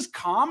out?" This is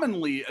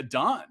commonly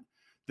done.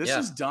 This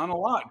is done a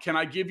lot. Can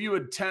I give you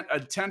a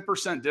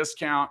 10%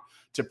 discount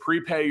to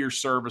prepay your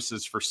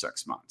services for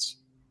 6 months?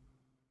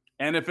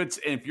 And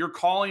if you're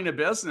calling a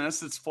business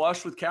that's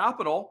flush with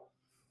capital,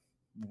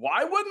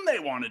 why wouldn't they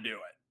want to do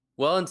it?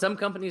 Well, and some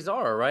companies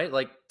are, right?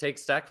 Like take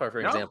Stackfire, for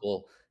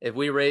example. If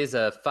we raise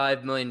a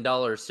 $5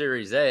 million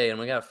Series A and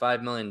we got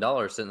 $5 million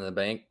sitting in the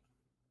bank,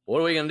 what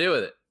are we going to do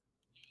with it?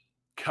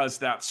 Because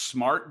that's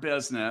smart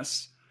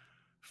business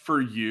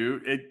for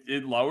you.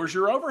 It lowers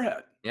your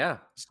overhead. Yeah.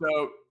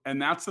 So, and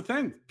that's the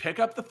thing. Pick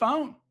up the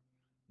phone,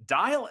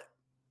 dial it,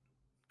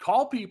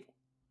 call people,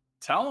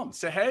 tell them,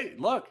 say, "Hey,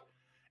 look."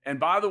 And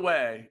by the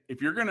way, if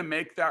you're going to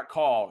make that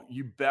call,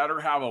 you better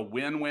have a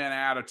win-win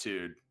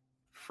attitude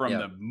from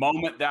the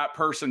moment that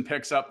person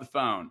picks up the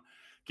phone.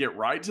 Get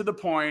right to the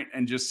point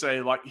and just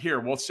say, like, "Here,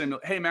 we'll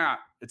simulate. Hey, Matt,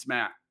 it's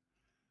Matt.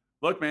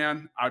 Look,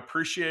 man, I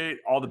appreciate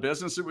all the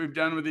business that we've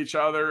done with each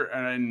other.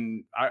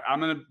 And I'm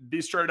going to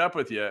be straight up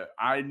with you.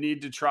 I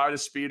need to try to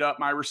speed up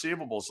my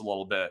receivables a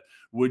little bit.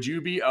 Would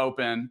you be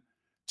open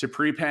to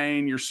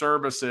prepaying your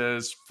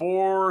services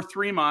for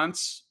 3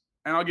 months?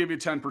 And I'll give you a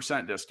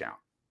 10% discount."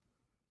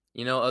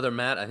 Other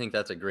Matt, I think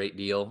that's a great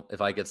deal.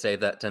 If I could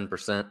save that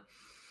 10%,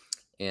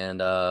 and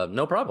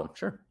no problem.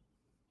 Sure.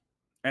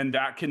 And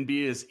that can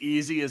be as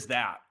easy as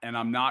that. And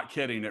I'm not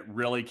kidding. It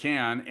really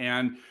can.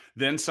 And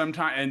then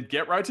sometimes, and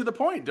get right to the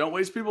point. Don't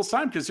waste people's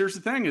time. Because here's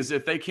the thing is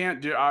if they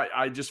can't do,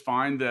 I just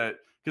find that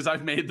because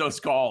I've made those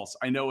calls.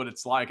 I know what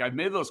it's like. I've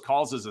made those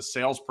calls as a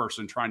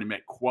salesperson trying to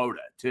make quota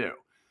too.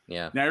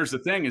 Yeah. Now, here's the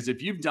thing is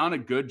if you've done a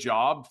good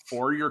job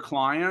for your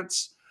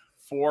clients,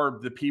 for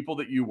the people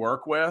that you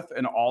work with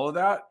and all of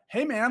that,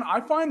 hey man, I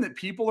find that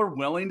people are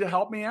willing to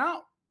help me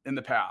out in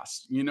the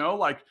past,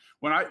 like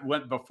when I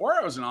went before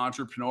I was an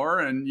entrepreneur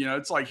and,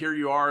 it's like, here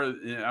you are,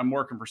 I'm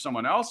working for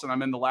someone else and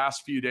I'm in the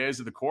last few days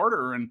of the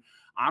quarter and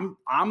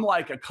I'm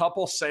like a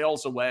couple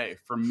sales away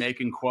from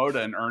making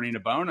quota and earning a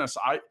bonus.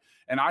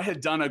 I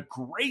had done a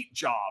great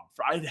job.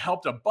 I had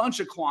helped a bunch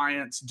of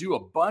clients do a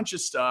bunch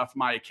of stuff.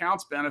 My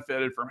accounts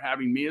benefited from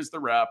having me as the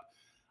rep.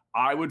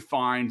 I would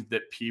find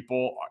that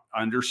people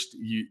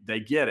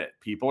they get it.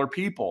 People are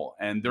people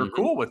and they're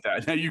cool with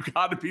that. Now you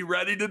got to be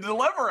ready to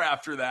deliver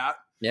after that.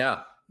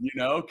 Yeah.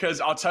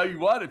 Because I'll tell you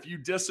what, if you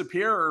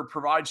disappear or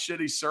provide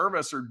shitty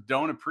service or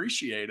don't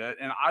appreciate it,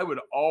 and I would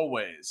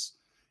always,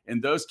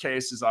 in those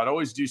cases, I'd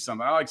always do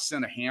something. I like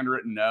send a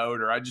handwritten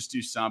note or I just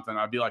do something.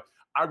 I'd be like,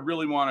 I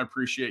really want to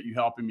appreciate you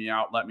helping me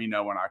out. Let me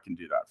know when I can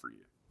do that for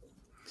you.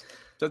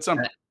 That's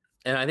something.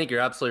 And I think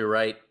you're absolutely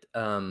right.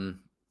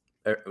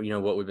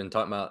 What we've been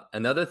talking about.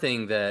 Another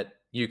thing that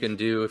you can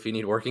do if you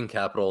need working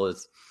capital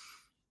is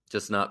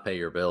just not pay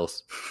your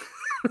bills.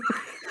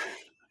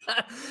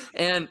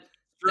 And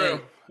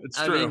true.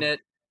 It's true. I mean,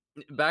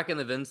 back in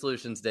the Vin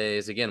Solutions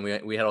days, again,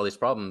 we had all these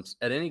problems.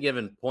 At any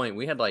given point,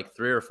 we had like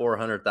 $300,000 or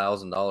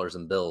 $400,000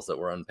 in bills that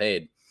were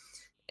unpaid,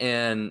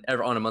 and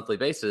on a monthly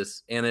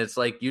basis. And it's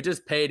like you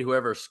just paid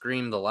whoever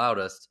screamed the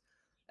loudest,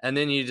 and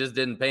then you just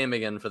didn't pay him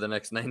again for the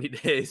next 90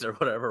 days or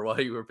whatever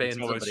while you were paying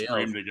somebody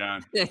else.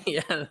 Again.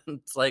 Yeah,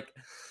 it's like,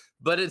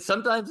 but it's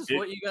sometimes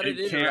what you got to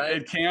do. Right?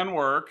 It can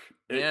work.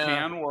 It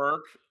can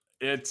work.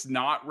 It's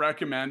not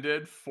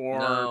recommended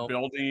for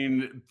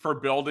building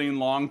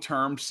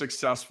long-term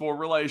successful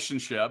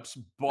relationships,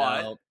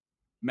 but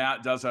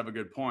Matt does have a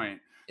good point.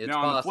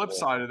 Now, on the flip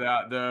side of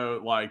that, though,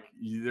 like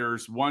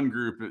there's one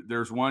group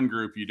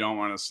you don't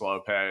want to slow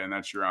pay, and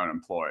that's your own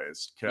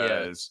employees,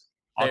 because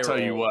I'll tell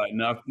you what,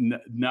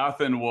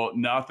 nothing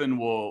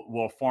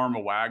will form a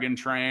wagon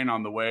train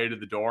on the way to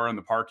the door in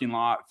the parking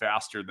lot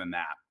faster than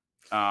that.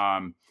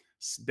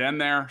 Been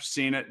there,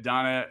 seen it,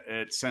 done it.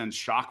 It sends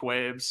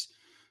shockwaves.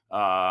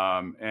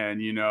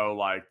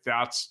 Like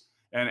that's,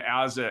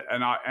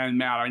 and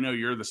Matt, I know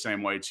you're the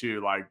same way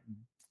too, like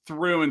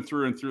through and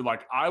through,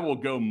 like I will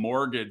go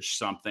mortgage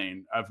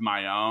something of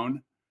my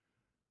own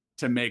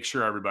to make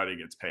sure everybody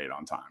gets paid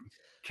on time,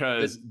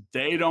 because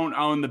they don't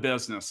own the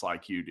business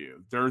like you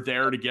do. They're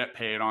there to get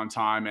paid on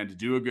time and to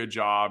do a good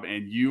job,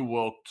 and you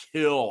will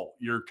kill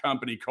your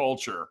company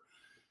culture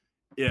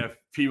if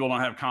people don't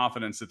have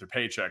confidence that their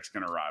paycheck's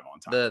going to arrive on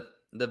time.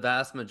 The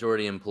vast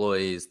majority of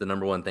employees, the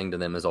number one thing to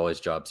them is always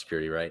job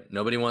security, right?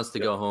 Nobody wants to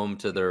go home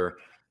to their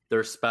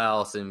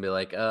spouse and be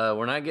like,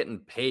 we're not getting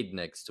paid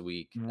next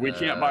week. We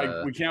can't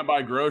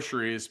buy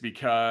groceries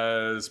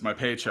because my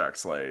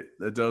paycheck's late.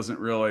 That doesn't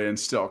really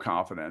instill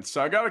confidence. So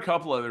I got a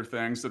couple other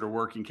things that are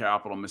working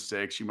capital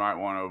mistakes you might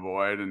want to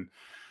avoid. And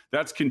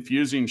that's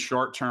confusing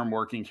short-term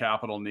working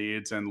capital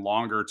needs and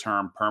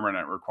longer-term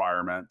permanent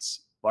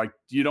requirements. Like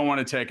you don't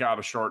want to take out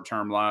a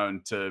short-term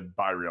loan to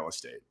buy real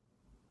estate.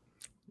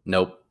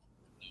 Nope.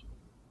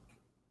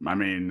 I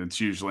mean,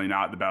 it's usually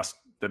not the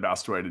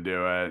best way to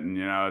do it. And,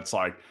 it's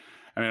like,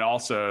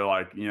 also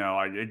like,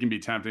 like it can be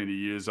tempting to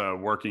use a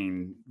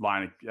working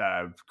line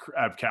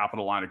of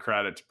capital line of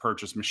credit to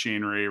purchase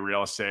machinery,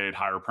 real estate,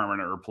 hire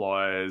permanent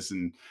employees,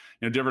 and,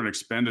 different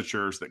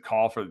expenditures that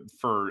call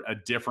for a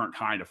different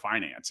kind of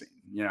financing.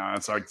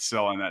 It's like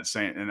still in that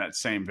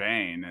same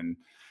vein. And,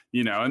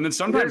 and then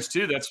sometimes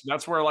too,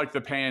 that's where like the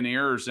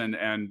Payoneers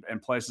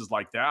and places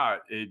like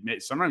that,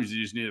 sometimes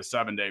you just need a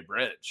 7-day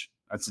bridge.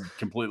 That's a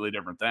completely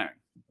different thing. I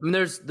mean,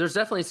 there's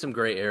definitely some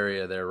gray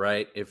area there,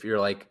 right? If you're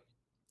like,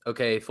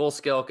 okay, Full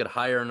Scale could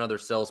hire another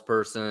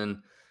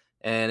salesperson,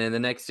 and in the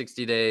next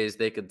 60 days,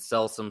 they could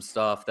sell some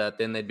stuff that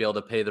then they'd be able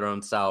to pay their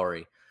own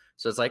salary.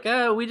 So it's like,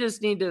 we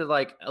just need to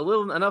like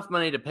enough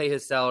money to pay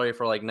his salary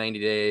for like 90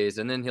 days,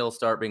 and then he'll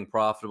start being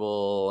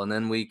profitable, and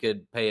then we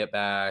could pay it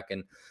back.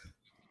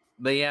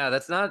 But yeah,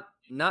 that's not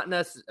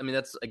necessarily. I mean,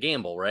 that's a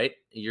gamble, right?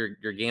 You're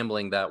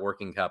gambling that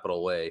working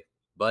capital way,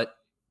 but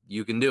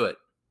you can do it.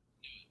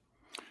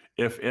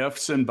 If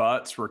ifs and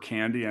buts were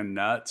candy and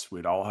nuts,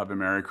 we'd all have a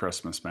Merry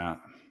Christmas, Matt.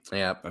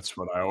 Yeah, that's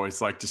what I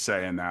always like to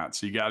say in that.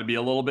 So you got to be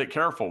a little bit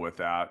careful with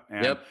that.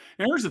 And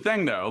here's the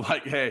thing, though.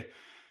 Like, hey,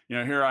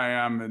 here I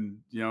am,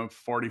 and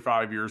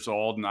 45 years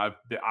old, and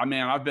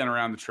I've been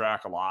around the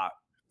track a lot,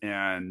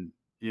 and.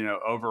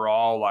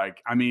 Overall,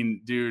 like, I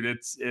mean, dude,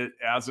 it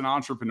as an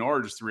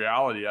entrepreneur, just the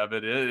reality of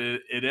it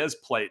is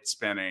plate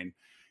spinning.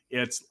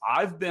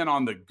 I've been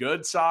on the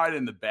good side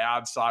and the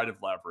bad side of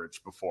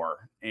leverage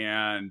before.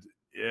 And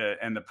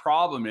the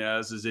problem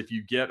is if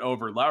you get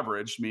over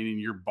leveraged, meaning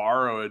you're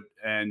borrowing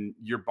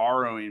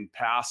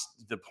past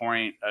the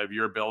point of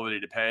your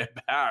ability to pay it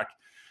back,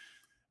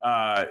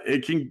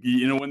 it can,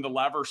 when the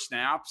lever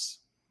snaps,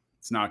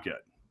 it's not good.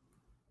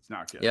 It's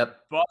not good. Yep.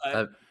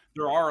 But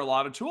there are a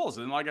lot of tools.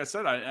 And like I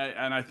said,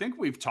 I think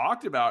we've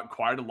talked about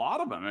quite a lot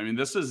of them. I mean,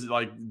 this is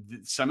like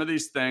some of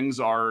these things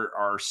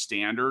are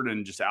standard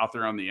and just out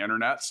there on the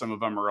internet. Some of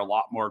them are a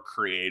lot more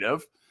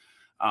creative.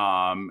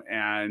 And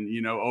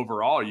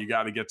overall, you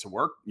got to get to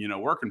work,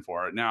 working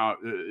for it. Now,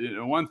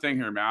 one thing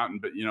here, Matt,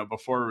 but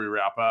before we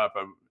wrap up,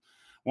 I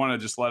want to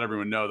just let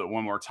everyone know that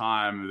one more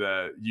time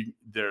that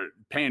their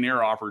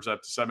Payoneer offers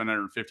up to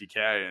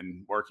 $750K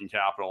in working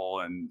capital,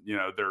 and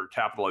their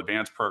capital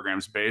advance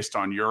programs based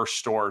on your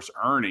store's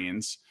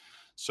earnings.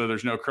 So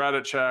there's no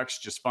credit checks,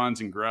 just funds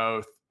and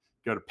growth.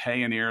 Go to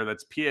Payoneer.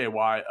 That's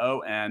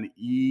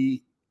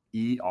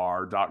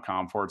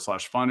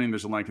payoneer.com/funding.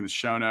 There's a link in the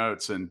show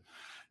notes, and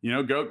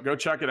go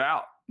check it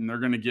out. And they're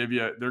going to give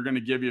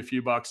you a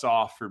few bucks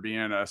off for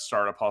being a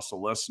Startup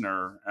Hustle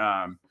listener.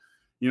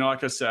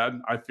 Like I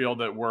said, I feel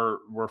that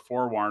we're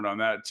forewarned on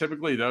that.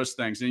 Typically those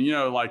things, and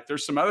like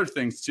there's some other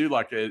things too,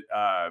 like the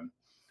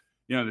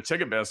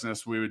ticket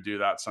business, we would do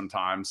that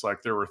sometimes.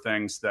 Like there were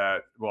things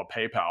that,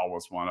 PayPal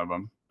was one of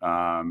them.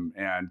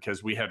 And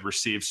because we had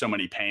received so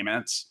many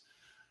payments,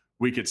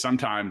 we could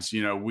sometimes,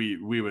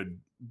 we would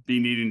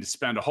be needing to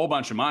spend a whole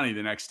bunch of money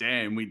the next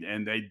day,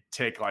 and they'd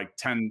take like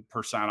 10%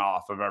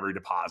 off of every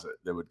deposit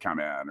that would come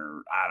in,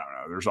 or I don't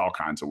know. There's all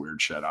kinds of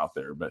weird shit out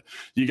there, but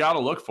you got to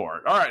look for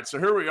it. All right, so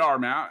here we are,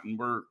 Matt, and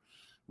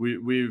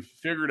we've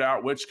figured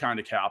out which kind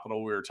of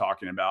capital we were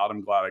talking about.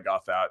 I'm glad I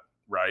got that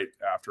right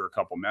after a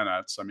couple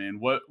minutes. I mean,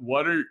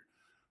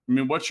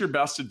 what's your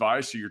best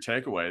advice or your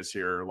takeaways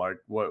here? Like,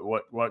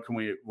 what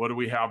do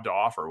we have to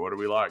offer? What do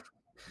we like?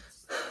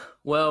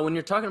 Well, when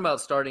you're talking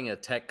about starting a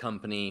tech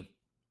company,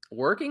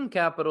 working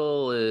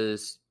capital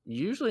is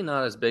usually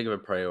not as big of a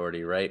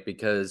priority, right?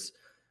 Because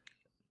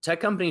tech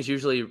companies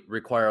usually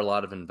require a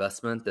lot of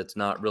investment that's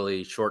not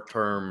really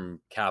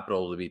short-term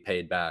capital to be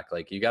paid back.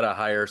 Like you got to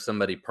hire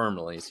somebody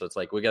permanently. So it's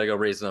like, we got to go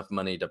raise enough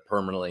money to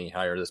permanently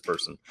hire this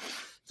person.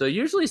 So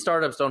usually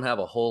startups don't have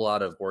a whole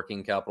lot of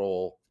working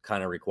capital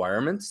kind of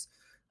requirements.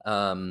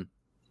 But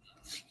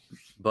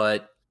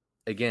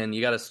again, you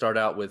got to start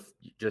out with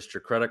just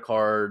your credit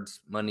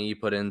cards, money you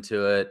put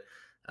into it.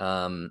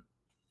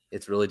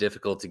 It's really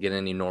difficult to get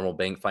any normal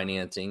bank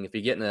financing. If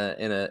you get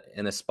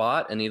in a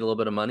spot and need a little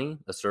bit of money,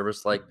 a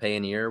service like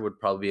Payoneer would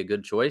probably be a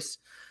good choice.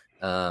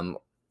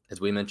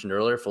 As we mentioned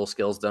earlier, Full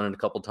Scale's done it a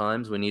couple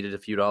times. We needed a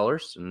few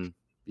dollars and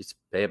you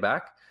pay it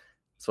back.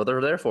 That's what they're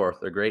there for.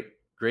 They're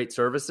great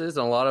services,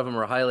 and a lot of them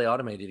are highly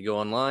automated. You go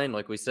online,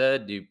 like we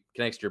said, you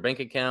connect to your bank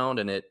account,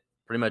 and it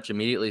pretty much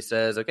immediately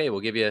says, okay, we'll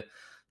give you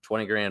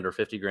 20 grand or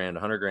 50 grand,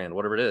 100 grand,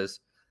 whatever it is,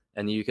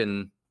 and you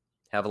can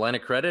have a line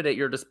of credit at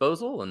your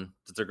disposal, and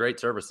it's a great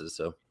services.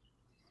 So,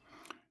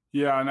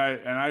 yeah, and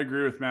I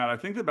agree with Matt. I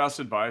think the best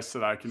advice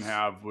that I can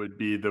have would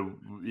be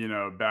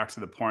back to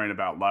the point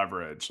about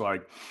leverage.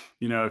 Like,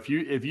 if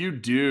you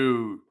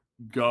do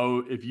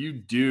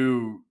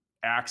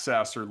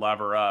access or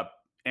lever up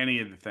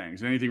any of the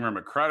things, anything from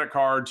a credit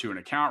card to an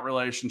account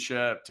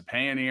relationship to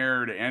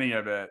Payoneer to any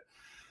of it,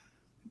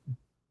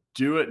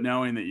 do it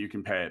knowing that you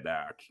can pay it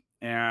back.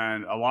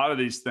 And a lot of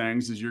these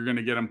things is you're going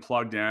to get them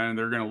plugged in.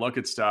 They're going to look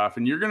at stuff,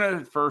 and you're going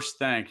to first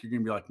think, you're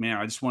going to be like, man,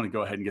 I just want to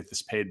go ahead and get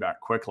this paid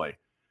back quickly.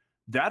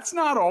 That's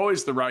not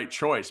always the right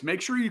choice. Make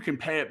sure you can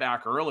pay it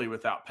back early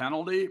without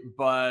penalty.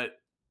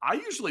 But I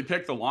usually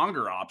pick the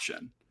longer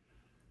option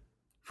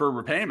for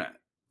repayment,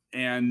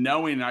 and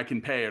knowing I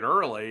can pay it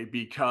early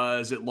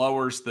because it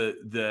lowers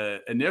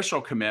the initial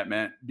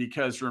commitment,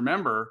 because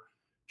remember,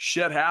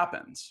 shit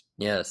happens.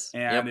 Yes.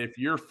 And if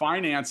you're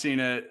financing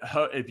it,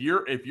 if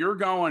you're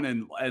going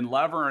and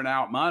levering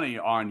out money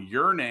on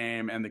your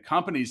name and the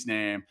company's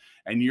name,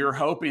 and you're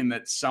hoping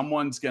that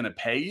someone's going to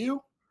pay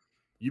you,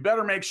 you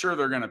better make sure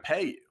they're going to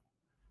pay you.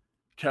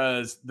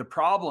 Because the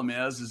problem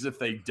is if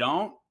they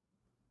don't,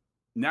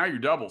 now you're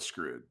double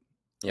screwed.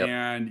 Yep.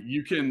 And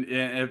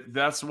if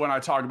that's when I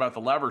talk about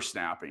the lever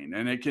snapping,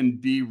 and it can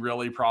be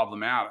really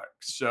problematic.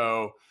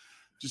 So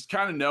just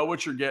kind of know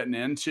what you're getting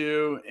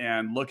into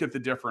and look at the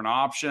different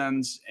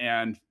options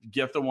and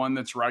get the one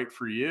that's right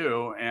for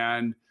you.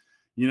 And,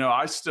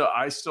 I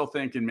still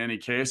think in many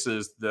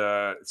cases,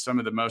 some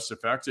of the most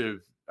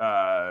effective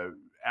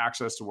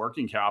access to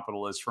working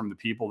capital is from the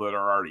people that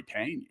are already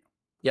paying you.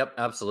 Yep,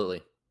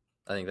 absolutely.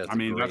 I think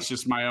that's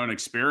just my own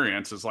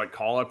experience. It's like,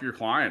 call up your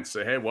clients,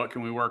 say, hey, what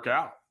can we work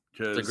out?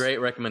 It's a great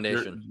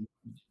recommendation.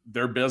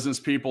 They're business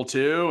people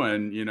too.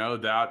 And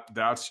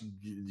that's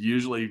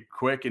usually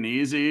quick and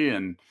easy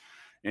and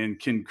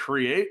can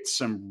create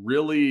some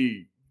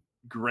really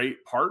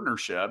great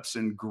partnerships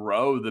and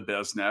grow the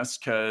business.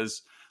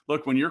 Cause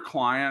look, when your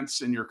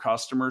clients and your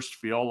customers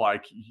feel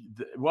like,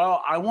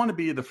 well, I want to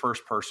be the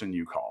first person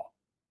you call,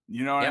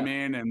 you know what I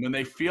mean? And when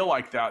they feel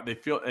like that, they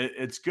feel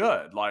it's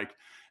good. Like,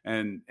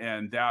 and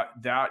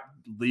that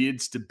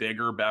leads to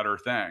bigger, better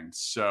things.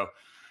 So,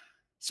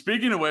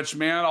 speaking of which,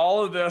 man,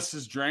 all of this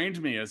has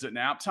drained me. Is it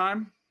nap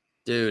time?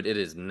 Dude, it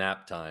is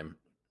nap time.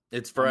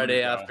 It's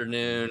Friday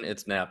afternoon.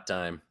 It's nap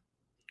time.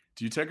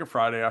 Do you take a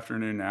Friday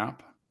afternoon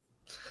nap?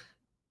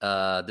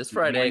 This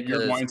Friday,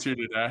 You're going because to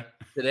today.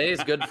 today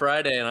is Good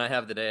Friday and I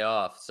have the day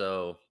off.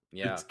 So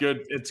yeah, It's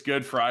good. It's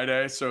Good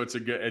Friday, so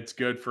it's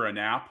good for a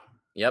nap.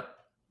 yep.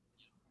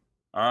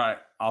 All right,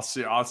 I'll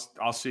see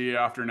you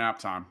after nap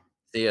time.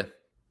 See ya.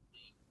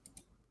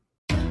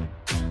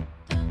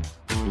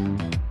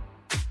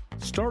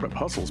 Startup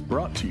Hustles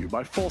brought to you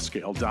by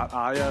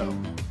Fullscale.io,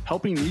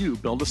 helping you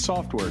build a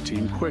software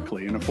team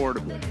quickly and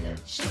affordably.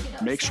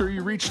 Make sure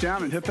you reach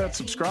down and hit that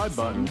subscribe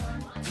button,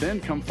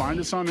 then come find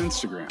us on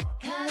Instagram.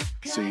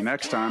 See you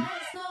next time.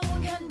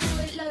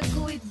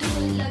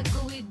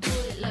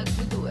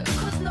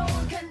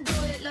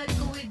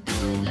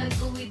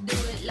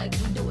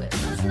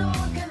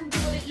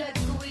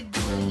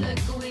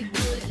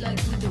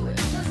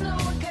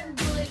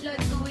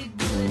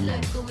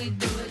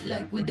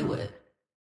 We do it.